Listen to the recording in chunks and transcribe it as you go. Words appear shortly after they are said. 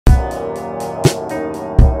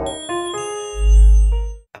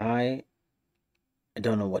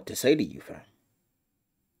don't know what to say to you, fam.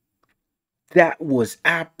 That was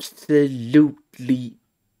absolutely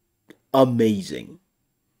amazing.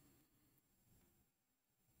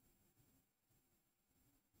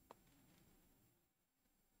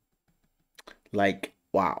 Like,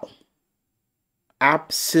 wow.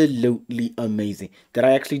 Absolutely amazing. Did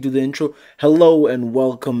I actually do the intro? Hello and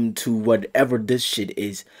welcome to whatever this shit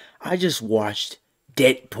is. I just watched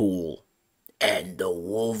Deadpool and the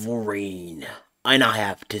Wolverine. And I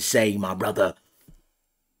have to say, my brother,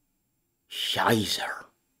 Shizer.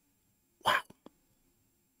 Wow.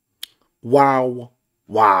 Wow.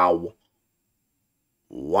 Wow.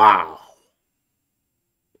 Wow.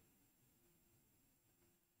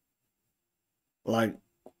 Like,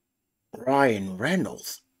 Ryan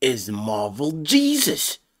Reynolds is Marvel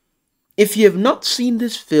Jesus. If you have not seen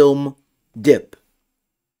this film, dip.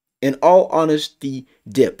 In all honesty,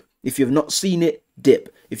 dip. If you have not seen it,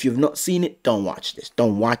 dip. If you have not seen it, don't watch this.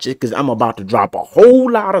 Don't watch it because I'm about to drop a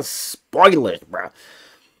whole lot of spoilers, bro.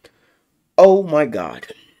 Oh my god.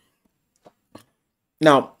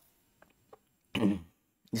 Now, this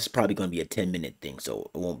is probably gonna be a 10-minute thing,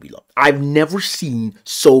 so it won't be long. I've never seen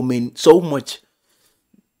so much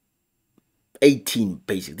 18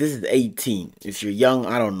 basic. This is 18. If you're young,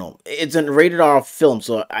 I don't know. It's a rated R film,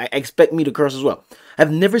 so I expect me to curse as well.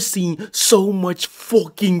 I've never seen so much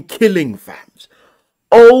fucking killing, fams.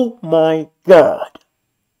 Oh my god.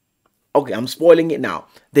 Okay, I'm spoiling it now.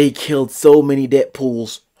 They killed so many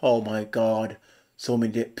Deadpools. Oh my god. So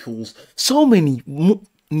many Deadpools. So many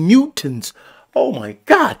mutants. Oh my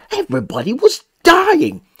god. Everybody was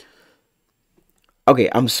dying. Okay,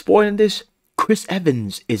 I'm spoiling this. Chris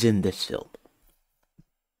Evans is in this film.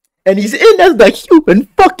 And he's in as the Human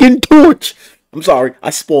fucking Torch. I'm sorry,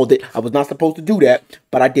 I spoiled it. I was not supposed to do that,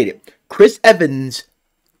 but I did it. Chris Evans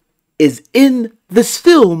is in this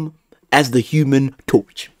film as the Human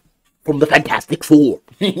Torch from the Fantastic Four.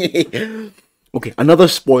 Okay, another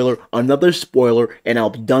spoiler, and I'll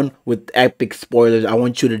be done with epic spoilers. I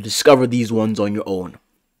want you to discover these ones on your own.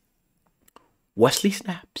 Wesley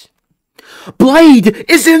Snipes. Blade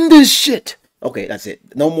is in this shit. Okay, that's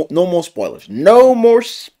it. No more spoilers. No more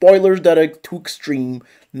spoilers that are too extreme.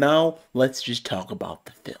 Now, let's just talk about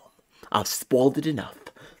the film. I've spoiled it enough.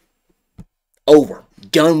 Over.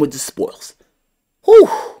 Done with the spoils. Whew.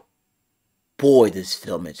 Boy, this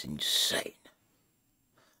film is insane.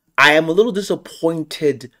 I am a little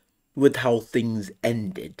disappointed with how things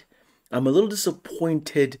ended. I'm a little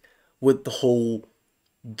disappointed with the whole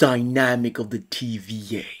dynamic of the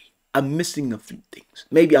TVA. I'm missing a few things.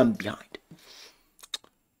 Maybe I'm behind.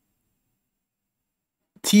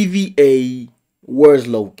 TVA, where's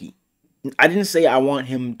Loki? I didn't say I want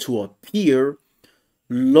him to appear.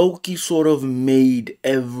 Loki sort of made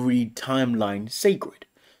every timeline sacred.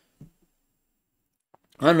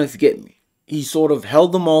 I don't know if you get me. He sort of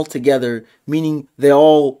held them all together, meaning they're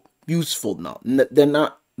all useful now. They're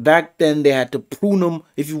not. Back then, they had to prune them.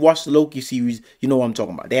 If you watch the Loki series, you know what I'm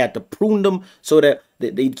talking about. They had to prune them so that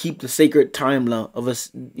they'd keep the sacred timeline of a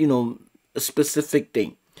specific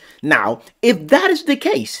thing. Now, if that is the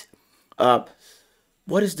case,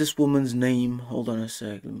 what is this woman's name? Hold on a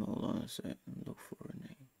second. Look for her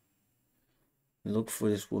name. Look for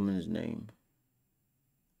this woman's name.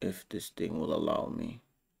 If this thing will allow me.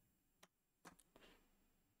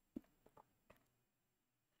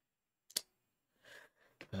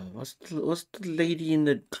 What's the lady in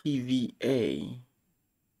the TVA?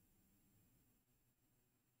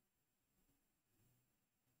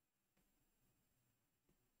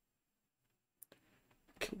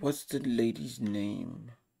 What's the lady's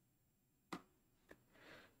name?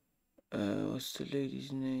 What's the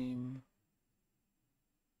lady's name?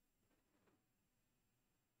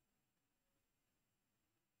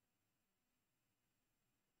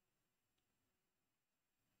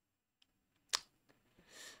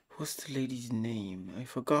 What's the lady's name? I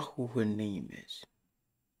forgot who her name is.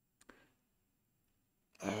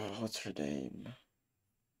 What's her name?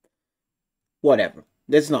 Whatever.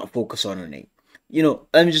 Let's not focus on her name.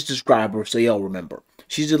 Let me just describe her so y'all remember.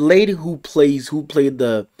 She's a lady who played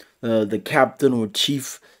the captain or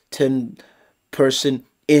chieftain person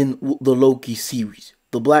in the Loki series.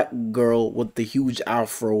 The black girl with the huge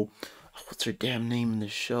afro. What's her damn name in the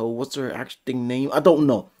show? What's her acting name? I don't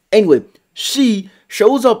know. Anyway, she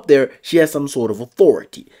shows up there. She has some sort of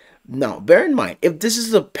authority. Now, bear in mind, if this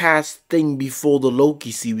is a past thing before the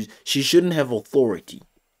Loki series, she shouldn't have authority.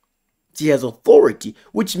 She has authority,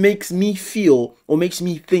 which makes me feel, or makes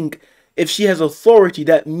me think, if she has authority,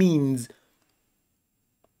 that means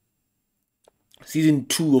season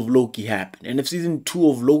 2 of Loki happened. And if season 2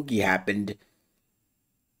 of Loki happened,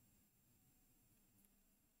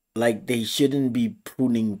 Like, they shouldn't be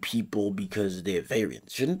pruning people because they're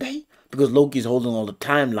variants, shouldn't they? Because Loki's holding all the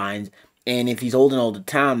timelines, and if he's holding all the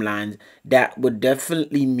timelines, that would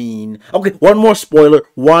definitely mean. Okay, one more spoiler.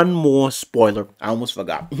 One more spoiler. I almost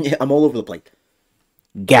forgot. Yeah, I'm all over the place.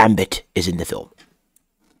 Gambit is in the film,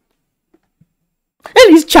 and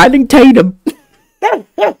he's Channing Tatum.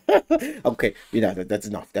 Okay, that's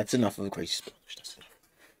enough. That's enough of the crazy spoilers. That's enough.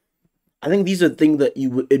 I think these are things that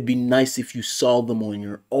it'd be nice if you saw them on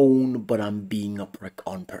your own, but I'm being a prick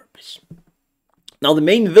on purpose. Now, the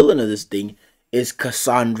main villain of this thing is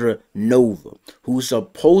Cassandra Nova, who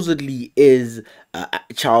supposedly is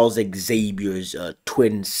Charles Xavier's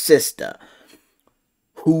twin sister,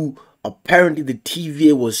 who apparently the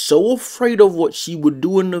TVA was so afraid of what she would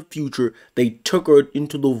do in the future, they took her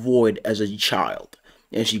into the void as a child.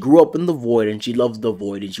 And she grew up in the void, and she loves the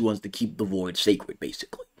void, and she wants to keep the void sacred,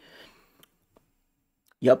 basically.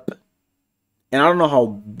 Yep. And I don't know how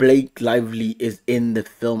Blake Lively is in the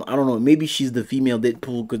film. I don't know. Maybe she's the female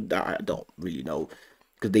Deadpool. Cause I don't really know.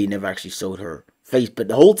 Because they never actually showed her face. But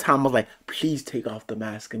the whole time I was like, please take off the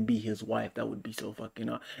mask and be his wife. That would be so fucking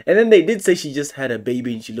hot. And then they did say she just had a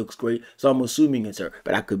baby and she looks great. So I'm assuming it's her.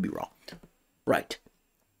 But I could be wrong. Right.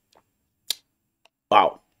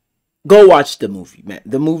 Wow. Go watch the movie, man.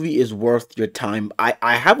 The movie is worth your time.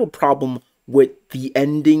 I have a problem with the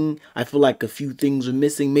ending. I feel like a few things are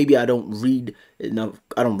missing. Maybe I don't read enough.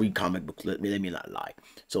 I don't read comic books. Let me not lie.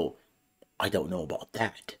 So I don't know about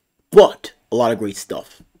that. But a lot of great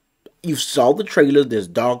stuff. You saw the trailer. There's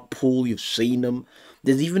Deadpool. You've seen them.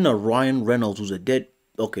 There's even a Ryan Reynolds who's a dead.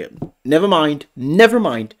 Okay, never mind. Never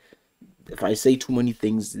mind. If I say too many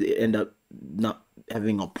things, they end up not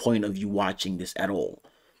having a point of you watching this at all.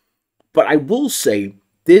 But I will say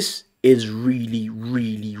this is really,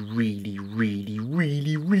 really, really, really,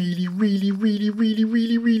 really, really, really, really, really,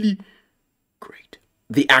 really, really great.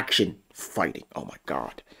 The action, fighting. Oh my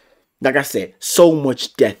god. Like I said, so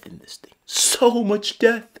much death in this thing. So much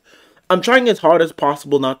death. I'm trying as hard as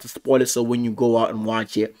possible not to spoil it, so when you go out and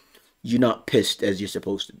watch it, you're not pissed as you're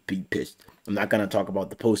supposed to be pissed. I'm not gonna talk about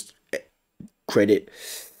the post credit.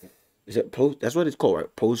 Is it post? That's what it's called,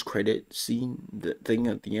 right? Post credit scene, the thing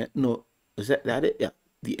at the end. No, is that it? Yeah,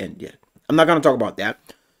 the end. Yeah, I'm not gonna talk about that.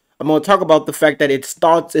 I'm gonna talk about the fact that it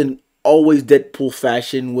starts in always Deadpool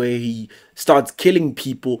fashion, where he starts killing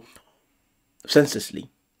people senselessly.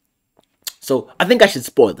 So I think I should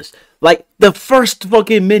spoil this. Like the first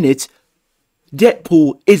fucking minutes,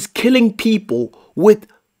 Deadpool is killing people with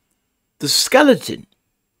the skeleton,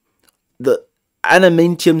 the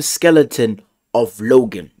adamantium skeleton of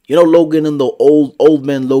Logan. You know, Logan in the old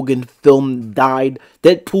man Logan film died.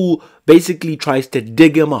 Deadpool basically tries to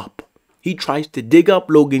dig him up. He tries to dig up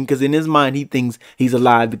Logan because in his mind he thinks he's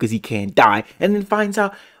alive because he can't die. And then finds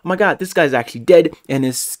out, oh my god, this guy's actually dead. And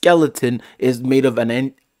his skeleton is made of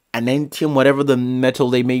an adamantium, whatever the metal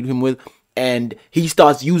they made him with. And he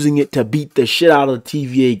starts using it to beat the shit out of the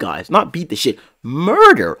TVA guys. Not beat the shit,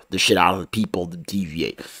 murder the shit out of the people of the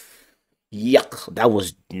TVA. Yuck, that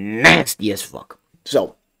was nasty as fuck.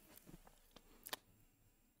 So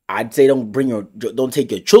I'd say don't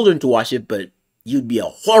take your children to watch it, but you'd be a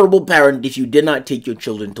horrible parent if you did not take your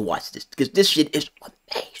children to watch this, because this shit is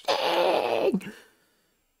amazing.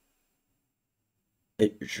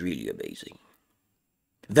 It's really amazing.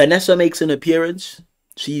 Vanessa makes an appearance.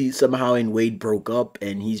 She somehow and Wade broke up,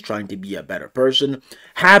 and he's trying to be a better person.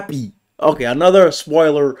 Happy. Okay, another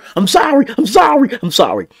spoiler. I'm sorry.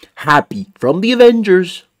 Happy from the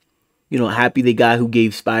Avengers. You know, Happy, the guy who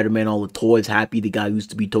gave Spider-Man all the toys. Happy, the guy who used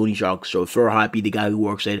to be Tony Stark's chauffeur. Happy, the guy who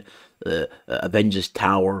works at Avengers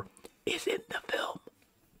Tower, is in the film.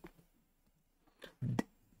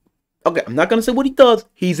 Okay, I'm not going to say what he does.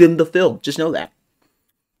 He's in the film. Just know that.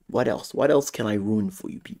 What else? What else can I ruin for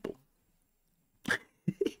you people?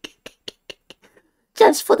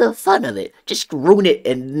 Just for the fun of it. Just ruin it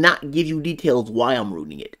and not give you details why I'm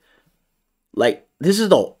ruining it. Like, this is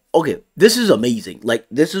the... Okay, this is amazing. Like,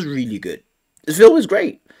 this is really good. This film is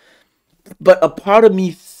great. But a part of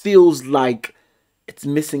me feels like it's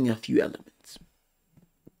missing a few elements.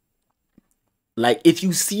 Like, if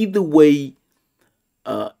you see the way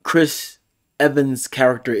Chris Evans'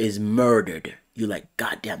 character is murdered, you're like,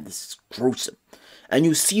 God damn, this is gruesome. And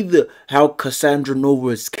you see how Cassandra Nova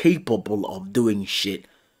is capable of doing shit.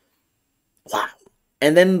 Wow.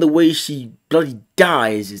 And then the way she bloody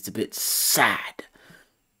dies is a bit sad.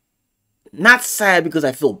 Not sad because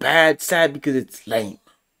I feel bad, sad because it's lame.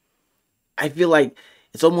 I feel like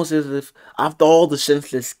it's almost as if after all the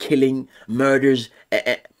senseless killing, murders,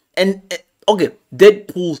 and okay,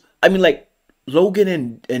 Deadpool's, I mean, like,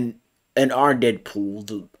 Logan and our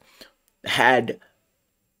Deadpool had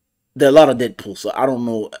There are a lot of Deadpool, so I don't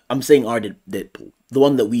know. I'm saying our Deadpool, the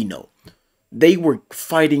one that we know. They were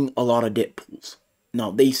fighting a lot of Deadpools.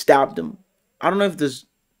 No, they stabbed him. I don't know if this.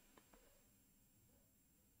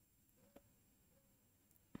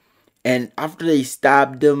 And after they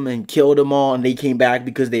stabbed them and killed them all, and they came back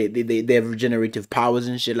because they have regenerative powers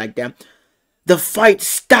and shit like that, the fight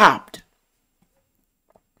stopped.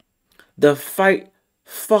 The fight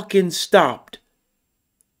fucking stopped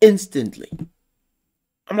instantly.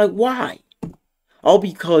 I'm like, why? All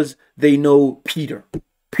because they know Peter.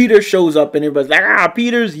 Peter shows up and everybody's like, ah,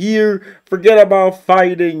 Peter's here. Forget about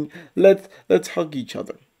fighting. Let's hug each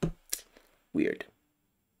other. Weird.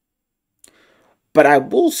 But I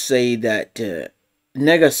will say that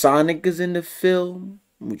Negasonic is in the film,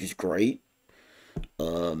 which is great.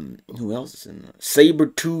 Who else is in there?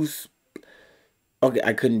 Sabretooth. Okay,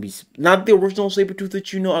 I couldn't be... Not the original Sabretooth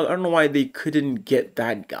that you know. I don't know why they couldn't get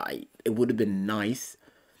that guy. It would have been nice.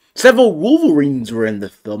 Several Wolverines were in the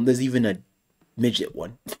film. There's even a midget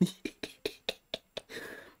one.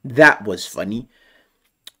 That was funny.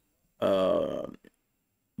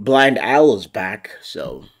 Blind Owl is back,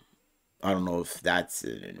 so I don't know if that's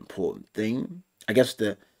an important thing. I guess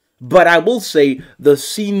but I will say the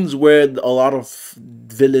scenes where a lot of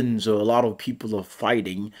villains or a lot of people are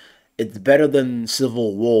fighting, it's better than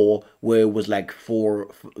Civil War, where it was like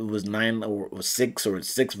it was 9 or 6 or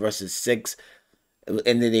 6 versus 6,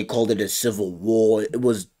 and then they called it a Civil War. It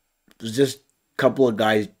was just a couple of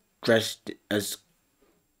guys dressed as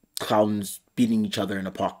clowns beating each other in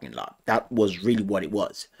a parking lot. That was really what it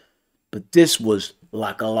was. But this was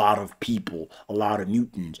like a lot of people, a lot of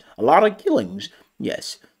mutants, a lot of killings.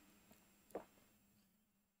 Yes.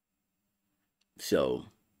 So,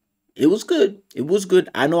 it was good. It was good.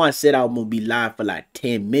 I know I said I'm going to be live for like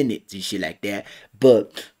 10 minutes and shit like that.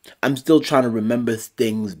 But I'm still trying to remember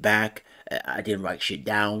things back. I didn't write shit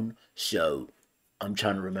down. So, I'm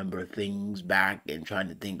trying to remember things back and trying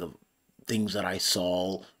to think of things that I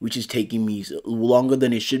saw, which is taking me longer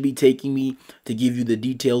than it should be taking me to give you the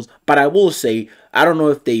details. But I will say, I don't know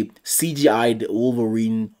if they CGI'd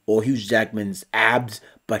Wolverine or Hugh Jackman's abs,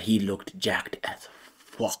 but he looked jacked as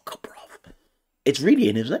fuck, bro. It's really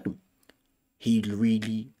in his name. He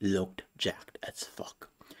really looked jacked as fuck.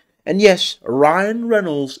 And yes, Ryan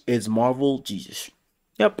Reynolds is Marvel Jesus.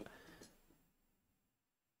 Yep.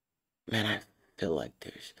 Man, I feel like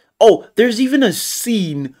there's even a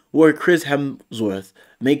scene where Chris Hemsworth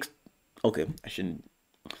makes... Okay, I shouldn't...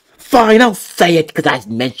 Fine, I'll say it because I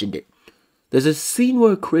mentioned it. There's a scene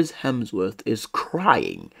where Chris Hemsworth is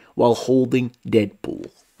crying while holding Deadpool.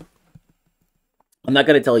 I'm not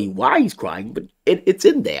going to tell you why he's crying, but it's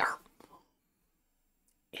in there.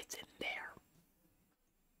 It's in there.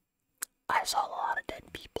 I saw a lot of dead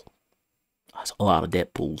people. I saw a lot of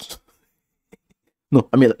Deadpools. No,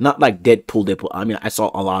 I mean, not like Deadpool. I mean, I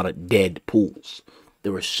saw a lot of dead pools.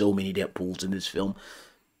 There were so many Deadpools in this film.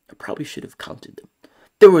 I probably should have counted them.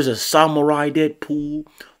 There was a samurai Deadpool.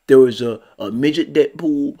 There was a midget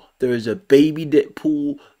Deadpool. There was a baby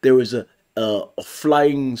Deadpool. There was a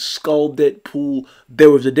flying skull Deadpool. There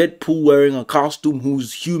was a Deadpool wearing a costume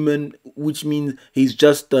who's human, which means he's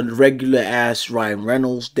just a regular ass Ryan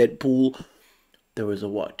Reynolds Deadpool. There was a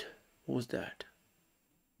what? What was that?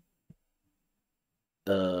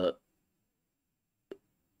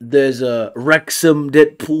 There's a Wrexham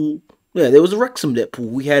Deadpool. Yeah, there was a Wrexham Deadpool.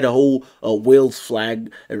 We had a whole Wales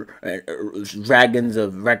flag, dragons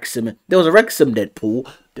of Wrexham. There was a Wrexham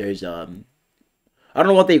Deadpool. There's I don't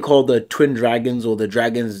know what they call the twin dragons or the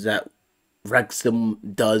dragons that Wrexham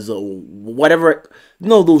does or whatever.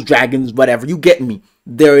 No, those dragons, whatever. You get me.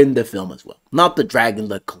 They're in the film as well. Not the dragons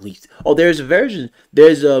like Khaleesi. Oh, there's a version.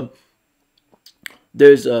 There's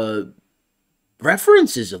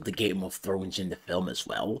references of the Game of Thrones in the film as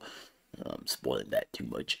well. I'm spoiling that too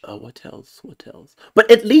much. What else? What else? But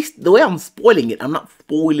at least the way I'm spoiling it, I'm not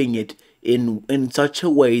spoiling it in such a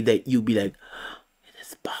way that you'll be like, it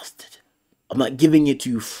is busted. I'm not giving it to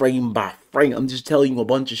you frame by frame. I'm just telling you a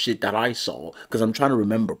bunch of shit that I saw because I'm trying to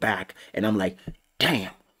remember back. And I'm like,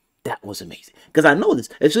 damn, that was amazing. Because I know this.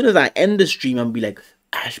 As soon as I end the stream, I'm be like,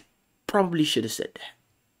 I probably should have said that.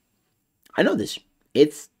 I know this.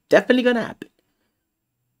 It's definitely going to happen.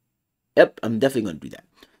 Yep, I'm definitely going to do that.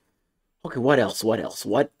 Okay, what else? What else?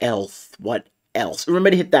 What else? What else?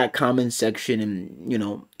 Remember to hit that comment section and, you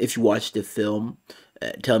know, if you watch the film,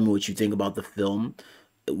 tell me what you think about the film.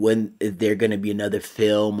 When is there going to be another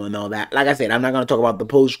film and all that. Like I said, I'm not going to talk about the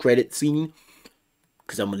post-credit scene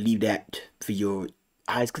because I'm going to leave that for your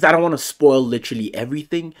eyes because I don't want to spoil literally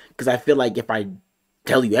everything because I feel like if I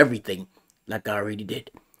tell you everything, like I already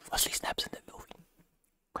did, Wesley Snipes in the movie.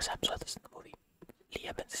 Chris Hemsworth is in the movie.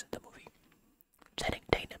 Liam is in the movie. Channing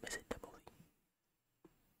Tatum is in the movie.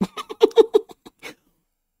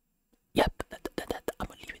 Yep, I'm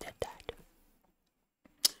gonna leave it at that.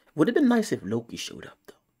 Would have been nice if Loki showed up,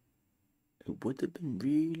 though. It would have been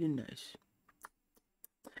really nice.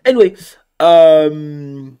 Anyway,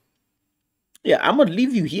 yeah, I'm gonna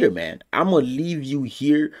leave you here, man. I'm gonna leave you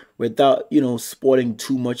here without, spoiling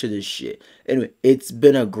too much of this shit. Anyway, it's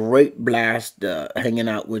been a great blast hanging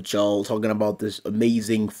out with y'all, talking about this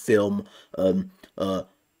amazing film,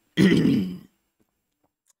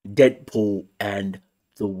 Deadpool and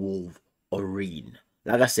the Wolverine.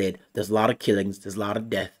 Like I said, there's a lot of killings, there's a lot of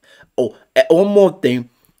death. Oh, one more thing.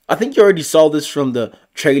 I think you already saw this from the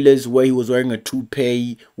trailers where he was wearing a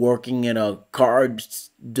toupee, working in a cars.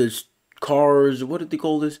 What did they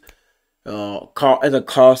call this? As a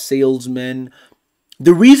car salesman.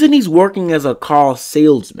 The reason he's working as a car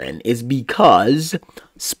salesman is because,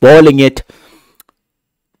 spoiling it,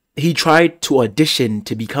 he tried to audition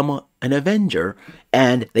to become an Avenger,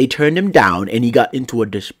 and they turned him down, and he got into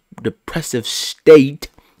a depressive state,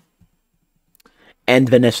 and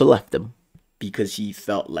Vanessa left him because he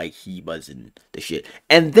felt like he wasn't the shit.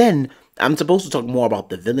 And then, I'm supposed to talk more about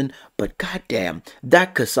the villain, but goddamn,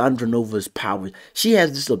 that Cassandra Nova's powers, she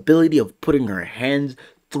has this ability of putting her hands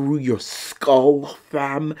through your skull,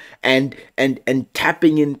 fam, and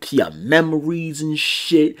tapping into your memories and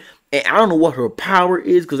shit. And I don't know what her power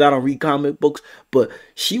is because I don't read comic books, but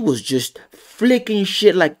she was just flicking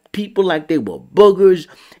shit like people like they were boogers.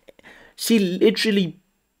 She literally,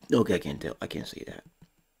 okay, I can't say that.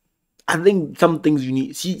 I think some things you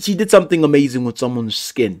need, she did something amazing with someone's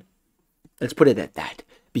skin. Let's put it at that.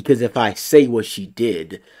 Because if I say what she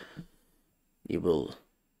did, you will,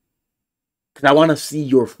 because I want to see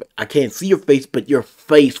your, I can't see your face, but your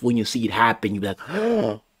face when you see it happen, you'll be like,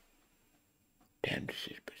 oh, damn,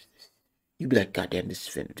 you'd be like, God damn, this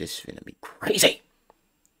is finna be crazy.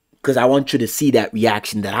 Because I want you to see that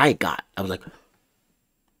reaction that I got. I was like,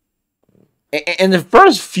 and the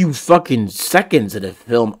first few fucking seconds of the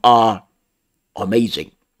film are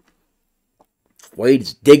amazing.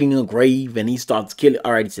 Wade's digging a grave and he starts killing, I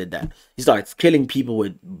already said that. He starts killing people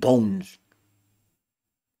with bones.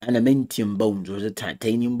 Adamantium bones, or is it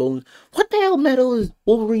titanium bones? What the hell metal is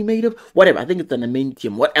Wolverine made of? Whatever, I think it's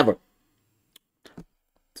adamantium, whatever.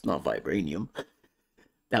 It's not vibranium.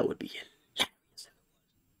 That would be hilarious.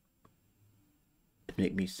 It'd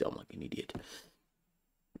make me sound like an idiot.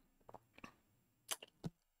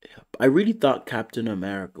 Yep. I really thought Captain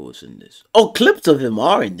America was in this. Oh, clips of him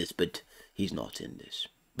are in this, but he's not in this.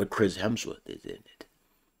 But Chris Hemsworth is in it.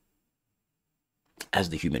 As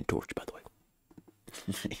the Human Torch, by the way.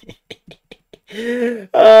 You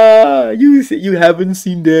haven't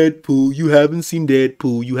seen Deadpool. You haven't seen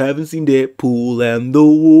Deadpool. You haven't seen Deadpool and the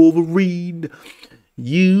Wolverine.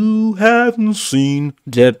 You haven't seen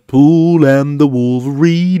Deadpool and the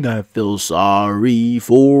Wolverine. I feel sorry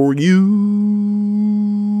for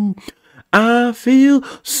you. I feel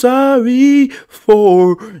sorry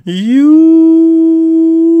for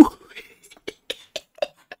you.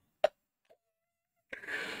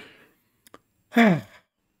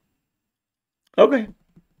 Okay.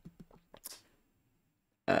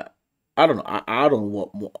 I don't know. I don't know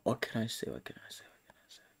what more. What can I say?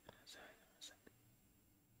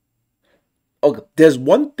 Okay, there's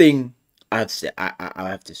one thing I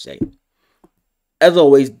have to say. As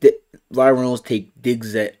always, Ryan Reynolds takes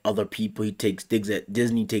digs at other people. He takes digs at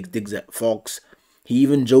Disney, takes digs at Fox. He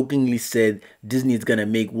even jokingly said Disney is gonna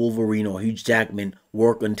make Wolverine or Hugh Jackman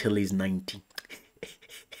work until he's 90.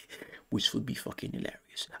 Which would be fucking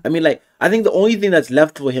hilarious. I mean, like, I think the only thing that's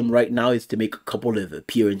left for him right now is to make a couple of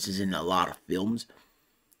appearances in a lot of films.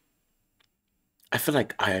 I feel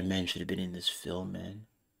like Iron Man should have been in this film, man.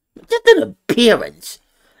 Just an appearance.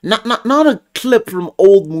 Not a clip from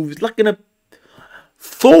old movies. Like in a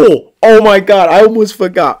Thor. Oh my god, I almost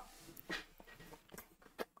forgot.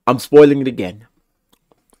 I'm spoiling it again.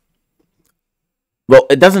 Well,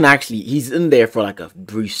 it doesn't actually, he's in there for like a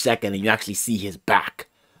brief second and you actually see his back.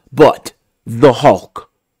 But the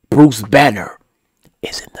Hulk, Bruce Banner,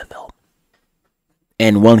 is in the film.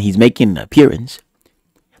 And when he's making an appearance,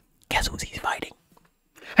 guess who he's fighting?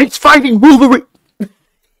 He's fighting Wolverine!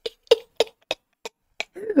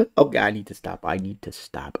 Okay, I need to stop. I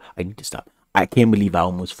can't believe I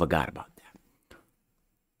almost forgot about that. That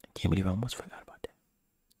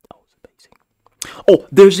was amazing. Oh,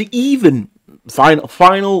 there's even final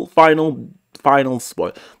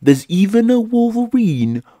spoil. There's even a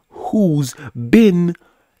Wolverine who's been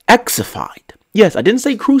Xified. Yes, I didn't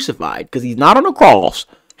say crucified because he's not on a cross.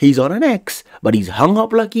 He's on an X, but he's hung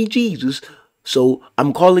up like he Jesus So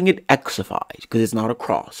I'm calling it Xified because it's not a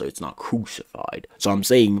cross, so it's not crucified. So I'm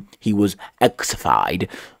saying he was Xified.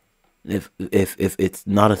 If it's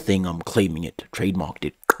not a thing, I'm claiming it, trademarked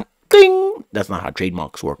it. Ding! That's not how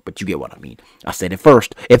trademarks work, but you get what I mean. I said it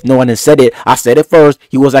first. If no one has said it, I said it first.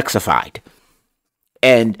 He was Xified.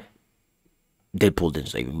 And Deadpool didn't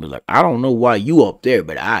say, he was like, I don't know why you up there,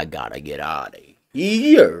 but I gotta get out of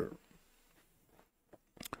here.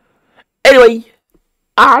 Anyway,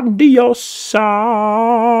 adios.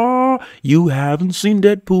 You haven't seen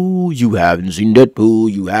Deadpool. You haven't seen Deadpool.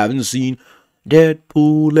 You haven't seen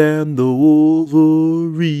Deadpool and the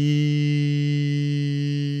Wolverine.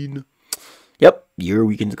 Yep, your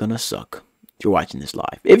weekend's gonna suck if you're watching this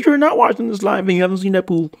live. If you're not watching this live and you haven't seen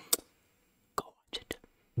Deadpool, go watch it.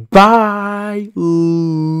 Bye.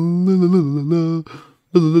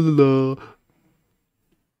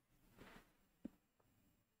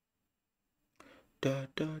 Da,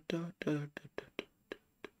 da, da, da, da, da.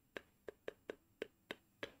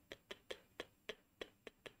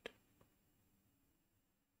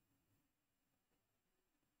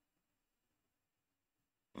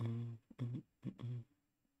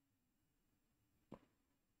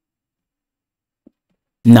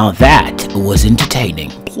 Now that was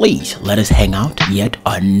entertaining. Please let us hang out yet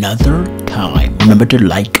another time. Remember to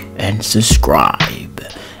like and subscribe.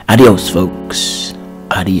 Adios, folks.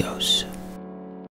 Adios.